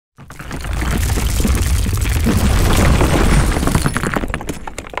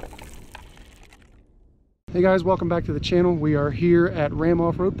Hey guys, welcome back to the channel. We are here at Ram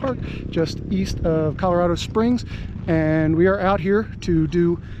Offroad Park, just east of Colorado Springs, and we are out here to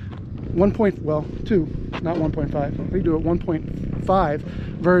do 2, not 1.5. We do a 1.5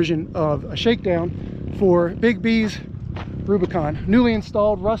 version of a shakedown for Big B's Rubicon. Newly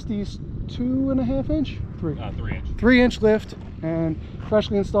installed Rusty's 2.5 inch? 3 inch lift, and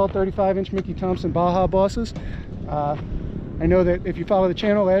freshly installed 35-inch Micky Thompson Baja bosses. I know that if you follow the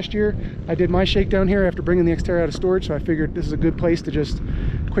channel, last year I did my shakedown here after bringing the Xterra out of storage, so I figured this is a good place to just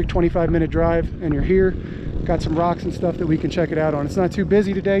quick 25-minute drive, and you're here. Got some rocks and stuff that we can check it out on. It's not too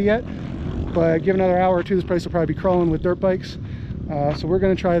busy today yet, but give another hour or two, this place will probably be crawling with dirt bikes. So we're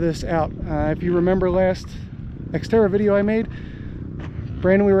going to try this out. If you remember last Xterra video I made,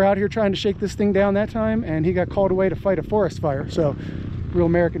 Brandon, we were out here trying to shake this thing down that time, and he got called away to fight a forest fire. So real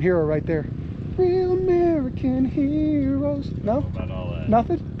American hero right there. Real American heroes. No? About all that.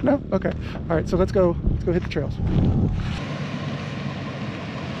 Nothing? No? Okay. All right, so let's go hit the trails.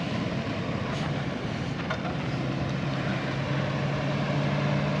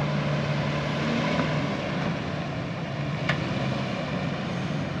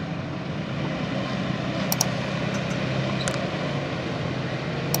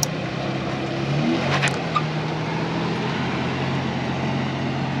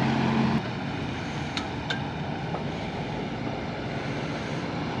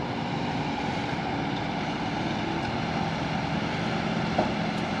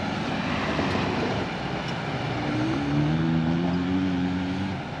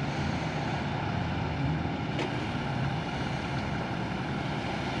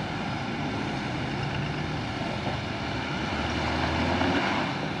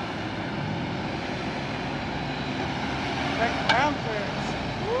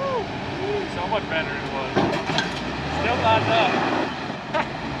 So much better than it was. Still not enough.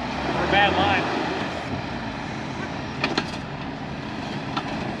 For a bad line.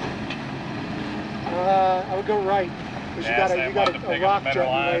 I would go right, because you got a rock jutting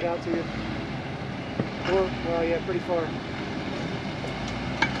right out to you. Or, well, yeah, pretty far.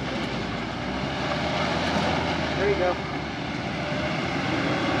 There you go.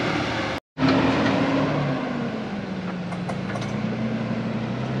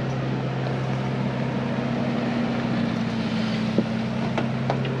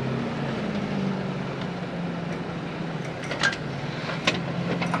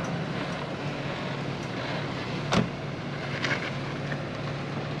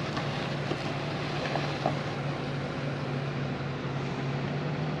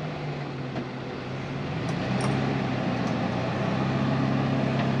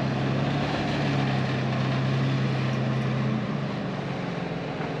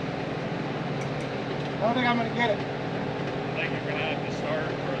 I don't think I'm going to get it. I think you're going to have to start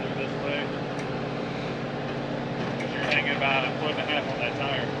further this way. Because you're hanging about 1.5 foot on that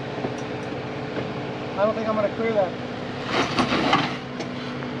tire. I don't think I'm going to clear that.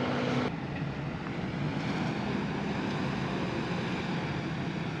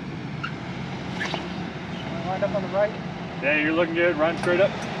 Lined up on the right. Yeah, you're looking good. Run straight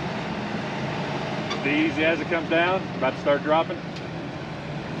up. Be easy as it comes down. About to start dropping.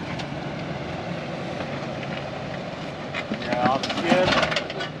 Off the skid.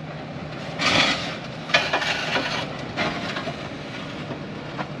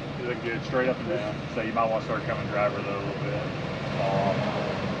 You look good, straight up and down. So you might want to start coming driver though a little bit. Fall off.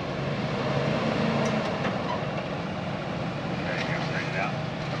 There you go, straighten it out.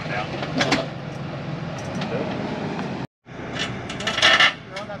 Coming down.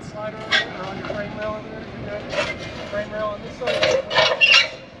 You're on that slider over there, or on your frame rail over there. You're good. Frame rail on this side.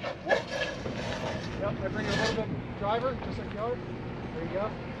 Yep, I bring you a little bit driver, just like you are. There you go.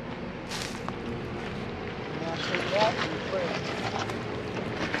 Now take that and clear.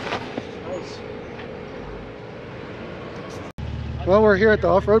 Nice. Well, we're here at the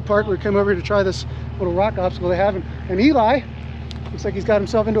off-road park. We came over here to try this little rock obstacle they have, and Eli looks like he's got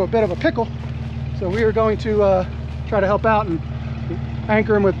himself into a bit of a pickle. So we are going to try to help out and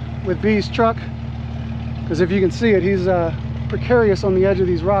anchor him with B's truck, because if you can see it, he's precarious on the edge of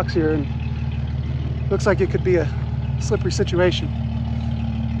these rocks here, and looks like it could be a slippery situation.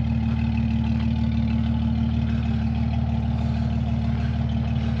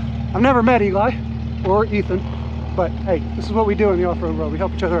 I've never met Eli or Ethan, but hey, this is what we do in the off-road world. We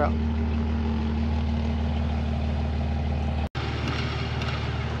help each other out.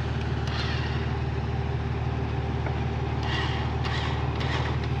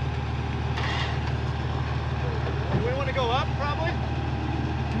 Do we want to go up, probably?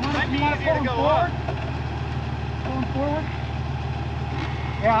 Might be easier to go up. Forward?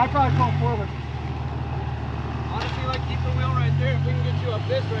 Yeah, I'd probably pull forward. Honestly, like, keep the wheel right there. If we can get you up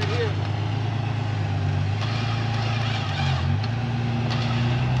this right here.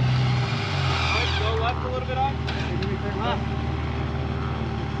 Alright, go left a little bit on. Left.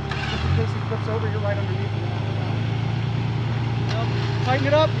 Just in case he flips over, you're right underneath him. Tighten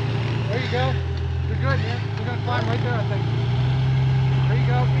it up. There you go. You're good, man. We're going to climb right there, I think. There you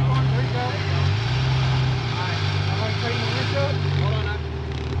go. Keep on. There you go. Alright. I'm going to tighten the winch up. Hold on.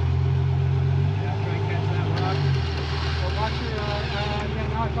 Yeah, try and catch that rock. Well, watch your, yeah,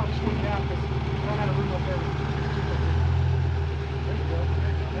 now I probably swing down because we don't have a room up there. There you go.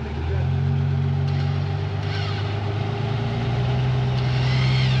 I think you're good.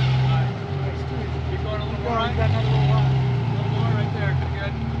 Alright. Nice, too. Keep going a little Keep more, going. right? You got another little rock. A little more right there.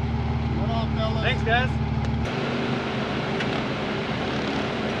 Good. Hold on, fella. Thanks, guys.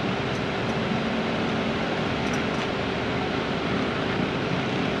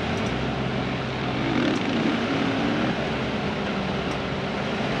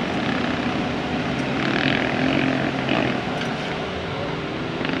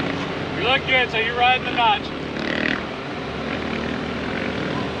 You look good, so you're riding the notch.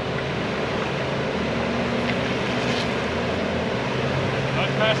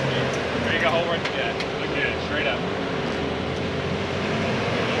 Notch passenger. There you go, hold right there. Look good, straight up.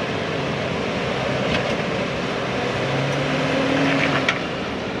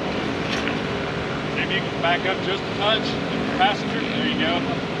 See if you can back up just a touch. Passenger, there you go.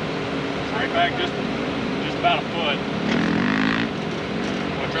 Straight back just about a foot.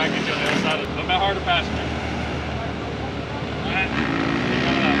 We'll try to get you on the other side of it. A little bit harder passenger. Alright. Keep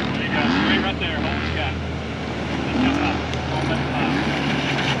coming up. There you go. Straight right there. Hold what you got. Just coming up. Hold that line.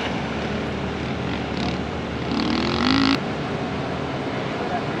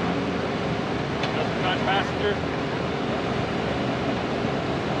 Just a touch passenger.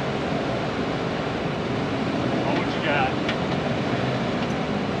 Hold what you got.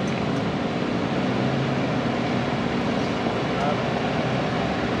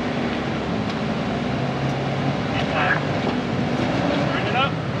 Bring it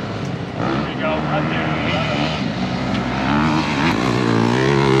up. There you go, right there.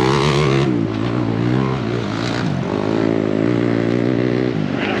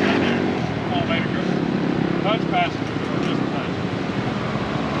 Right up, right there. Come on, baby girl. Touch passenger, just a touch.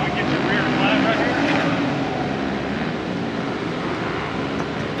 I get your rear flat right here.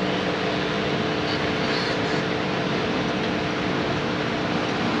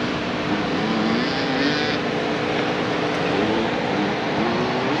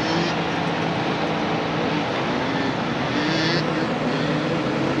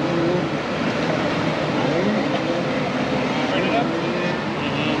 Bring it up.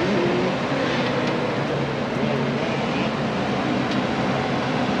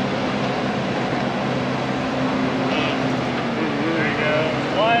 There you go.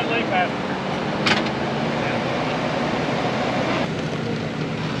 Quietly passenger.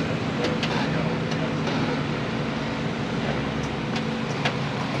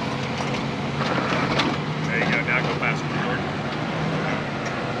 There you go. Now go passenger forward.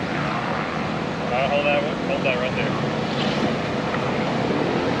 Hold that right there.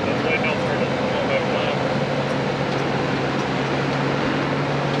 Hopefully don't turn it. Don't let it fly.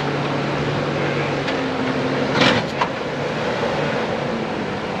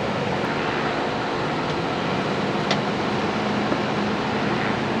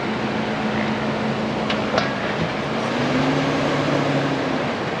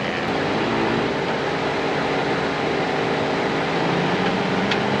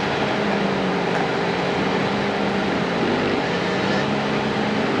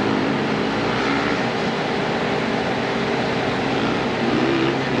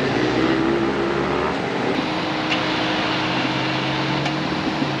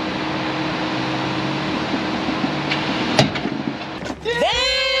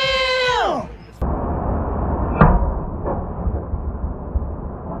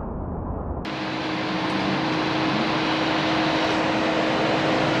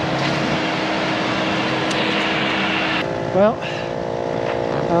 Well,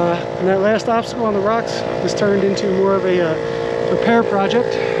 and that last obstacle on the rocks was turned into more of a repair project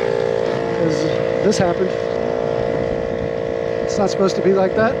because this happened. It's not supposed to be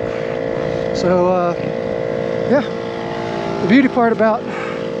like that. So yeah, the beauty part about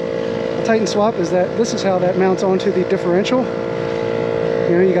a Titan swap is that this is how that mounts onto the differential.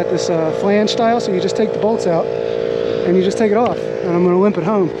 You know, you got this flange style, so you just take the bolts out and you just take it off, and I'm going to limp it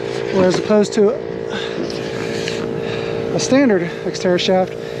home. Whereas opposed to a standard Xterra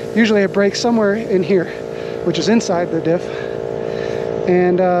shaft, usually it breaks somewhere in here, which is inside the diff,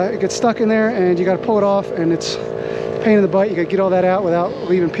 and it gets stuck in there, and you got to pull it off, and it's a pain in the butt. You got to get all that out without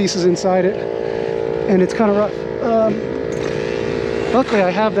leaving pieces inside it, and it's kind of rough. Luckily, I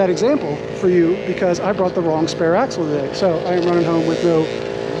have that example for you because I brought the wrong spare axle today, so I am running home with no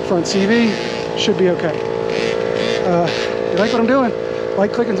front CV. Should be okay. If you like what I'm doing,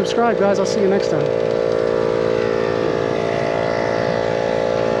 like, click, and subscribe, guys. I'll see you next time.